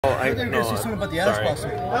I thought you were going to say something about the ass muscle.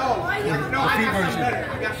 The feet version.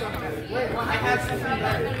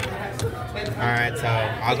 Alright, so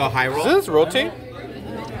I'll go high roll. Does this rotate?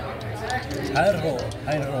 High roll.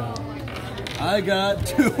 I got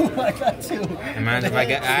two. Imagine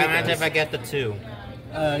if I get the 2.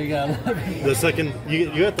 You got 11. The second, you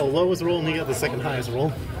got the lowest roll and you got the second highest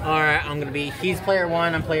roll. Alright, I'm gonna be, he's player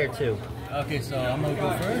 1, I'm player 2. Okay, so I'm gonna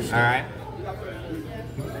go first. Alright.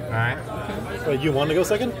 Wait, you want to go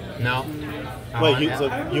second? No. Wait, so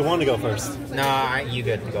you want to go first? No, you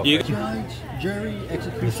good to go first. Judge, jury,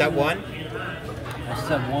 executioner. Step 1?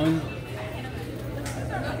 Step 1.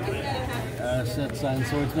 Set sign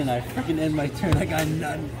swordsman. I freaking end my turn. I got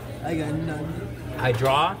none. I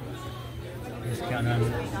draw. Just count on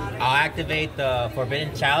it. I'll activate the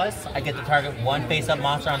Forbidden Chalice. I get to target one face-up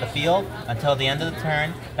monster on the field until the end of the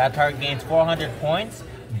turn. That target gains 400 points,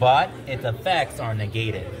 but its effects are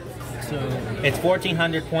negated. So it's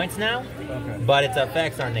 1,400 points now, but its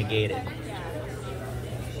effects are negated.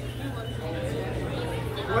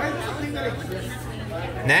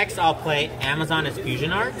 Next, I'll play Amazon as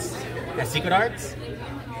Fusion Arts, as Secret Arts.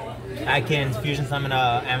 I can fusion summon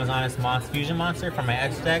a Amazoness Fusion monster from my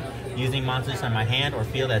extra deck using monsters on my hand or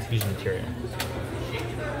field as fusion material.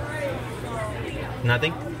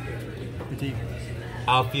 Nothing?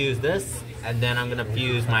 I'll fuse this, and then I'm gonna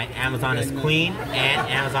fuse my Amazoness Queen and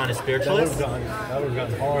Amazoness Spiritualist. That would have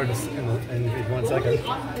gone hard in 1 second.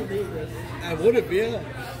 I would have, yeah.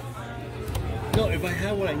 No, if I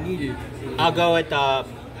had what I needed. I'll go with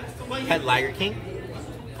Pet Liger King.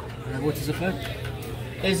 What's his effect?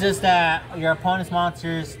 It's just that your opponent's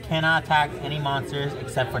monsters cannot attack any monsters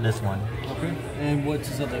except for this one. Okay. And what's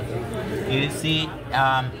his other effect? You see,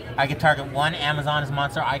 I can target one Amazoness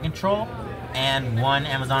monster I control and one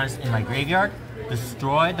Amazoness in my graveyard.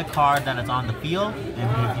 Destroy the card that is on the field,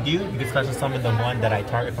 and if you do, you can special summon the one that I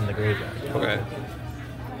target from the graveyard. Okay.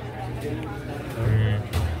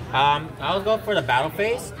 I'll go for the battle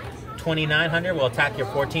phase. 2,900 will attack your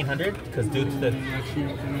 1,400 because due to the.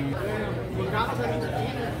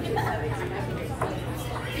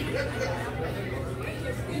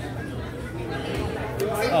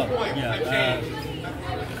 Oh, yeah.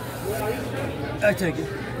 I take it.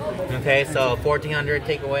 Okay, so 1,400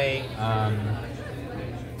 take away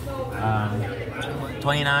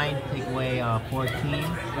 29, take away 14.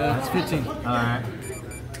 It's 15. Alright.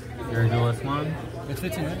 Your duelist one? It's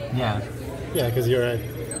 15, right? Yeah. Yeah, because you're right.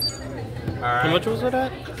 Alright. How much was it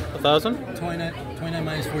at? 1,000? 29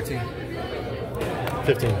 minus 14.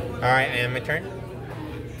 15. Alright, and my turn?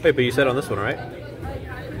 Wait, but you said on this one, right?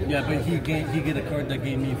 Yeah, but he get a card that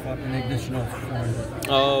gave me an additional 400.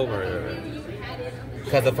 Oh, right.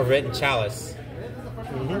 Because of Forbidden Chalice.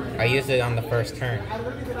 I used it on the first turn.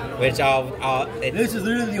 Which this is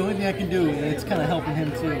literally the only thing I can do, and it's kind of helping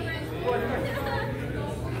him too.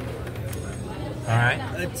 Alright.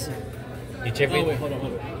 You chip it? Wait, hold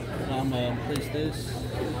on. I'm gonna place this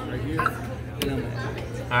right here.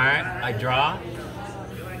 Alright, I draw.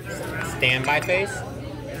 Standby phase.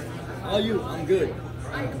 I'm good.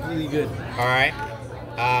 I'm completely good. Alright.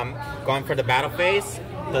 Going for the battle phase.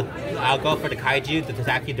 I'll go for the kaiju to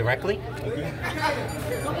attack you directly. Okay.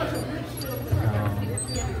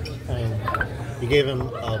 You gave him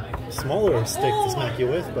a smaller stick to smack you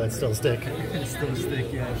with, but it's still a stick. It's still a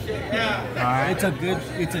stick, yeah. Alright.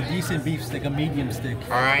 It's a decent beef stick, a medium stick.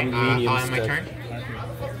 Alright, I'll end my turn.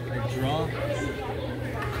 I draw.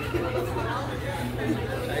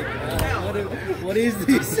 What is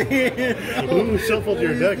this? Who shuffled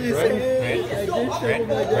your deck, bro?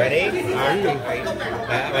 Ready?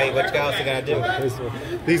 Wait, what else you gotta do?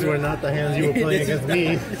 These were not the hands you were playing against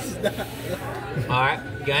me. Alright,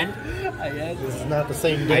 again. This is not the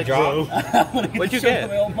same deck, I draw. What'd you get?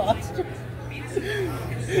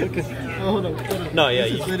 Hold on. No, yeah,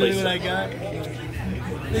 this you is just literally placed what I got.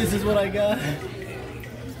 This is what I got.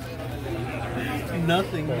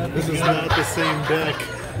 Nothing. This is not the same deck.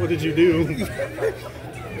 What did you do?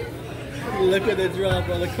 Look at the drop,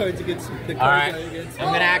 all the cards against the cards. Alright,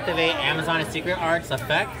 I'm gonna activate Amazon's Secret Arts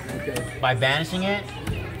effect by banishing it.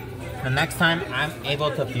 The next time I'm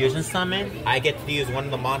able to fusion summon, I get to use one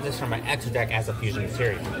of the monsters from my extra deck as a fusion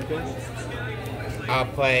material. I'll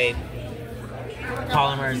play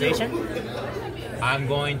Polymerization. I'm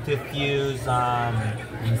going to fuse,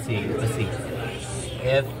 let's see.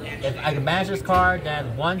 If I can banish this card,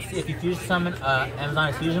 then once if you fusion summon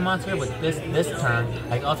Amazon's fusion monster with this turn,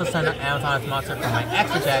 I can also send an Amazon's monster from my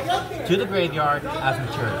extra deck to the graveyard as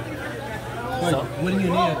material. So, wouldn't you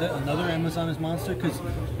need another Amazoness monster? Because,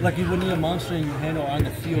 like, you wouldn't need a monster in your hand or on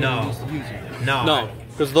the field. No. Just to use it. No.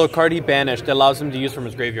 Because the card he banished allows him to use from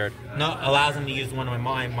his graveyard. No, allows him to use one of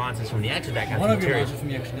my monsters from the extra deck as One a of your material. monsters from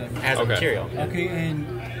the extra deck. As a Okay. material. Okay,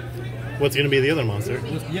 and What's going to be the other monster?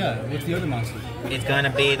 what's the other monster? It's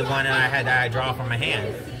gonna be the one that I draw from my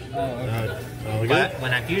hand. Oh, okay. All good? But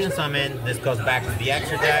when I fusion summon, this goes back to the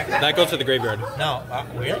extra deck. That goes to the graveyard. No,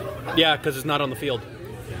 really? Yeah, because it's not on the field.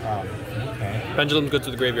 Oh, okay. Pendulum goes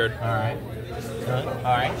to the graveyard. Alright.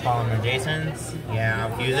 Alright, Polymer Jason's. Yeah,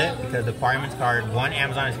 I'll fuse it because the requirements card 1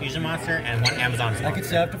 Amazon's fusion monster and 1 Amazon's I monster. could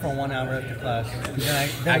stay after for 1 hour after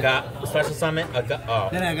class. I got special summon.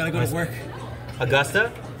 Then I gotta go to work.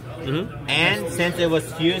 Augusta. And since it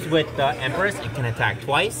was fused with the Empress, it can attack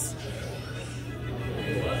twice.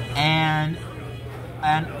 And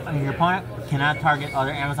your opponent cannot target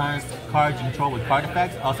other Amazon's cards you control with card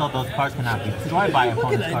effects. Also, those cards cannot be destroyed by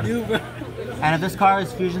opponent's What card. can I do, bro? And if this card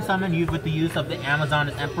is fusion summoned, used with the use of the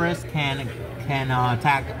Amazon's Empress, can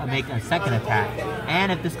make a second attack.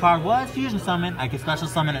 And if this card was fusion summoned, I can special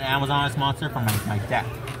summon an Amazon's monster from my deck.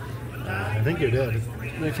 I think you're dead.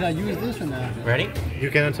 Wait, can I use this or not? Ready?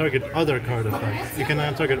 You cannot target other card effects. You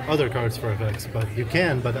cannot target other cards for effects, but you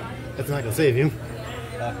can, but it's not going to save you.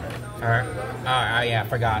 Alright, yeah, I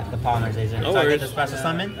forgot the polymerization. No So I worries. get the special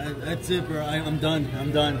summon. That's it, bro. I'm done.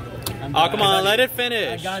 I'm done. Oh, come on, let it I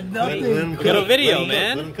finish. got Let nothing. him We got a cook. video, Let him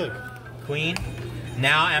man. Let him cook. Queen.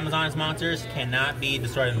 Now Amazon's monsters cannot be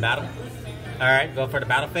destroyed in battle. Alright, go for the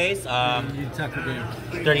battle phase. You took the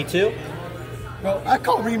game. 32. Bro, I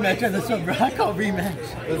call rematch on this one, bro. I call rematch.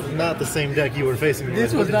 This is not the same deck you were facing.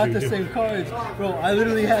 This What was did not you the do? same cards. Bro, I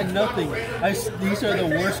literally had nothing. These are the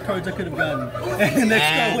worst cards I could have gotten. And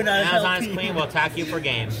next card would not have Amazon's helped me. Queen will attack you for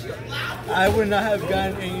game. I would not have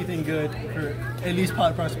gotten anything good for at least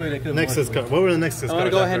pot prosperity I could have Nexus card. What were the Nexus I cards? want to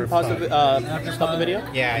go ahead and after pause five? stop the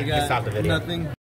video. Yeah, you can stop the video. Nothing.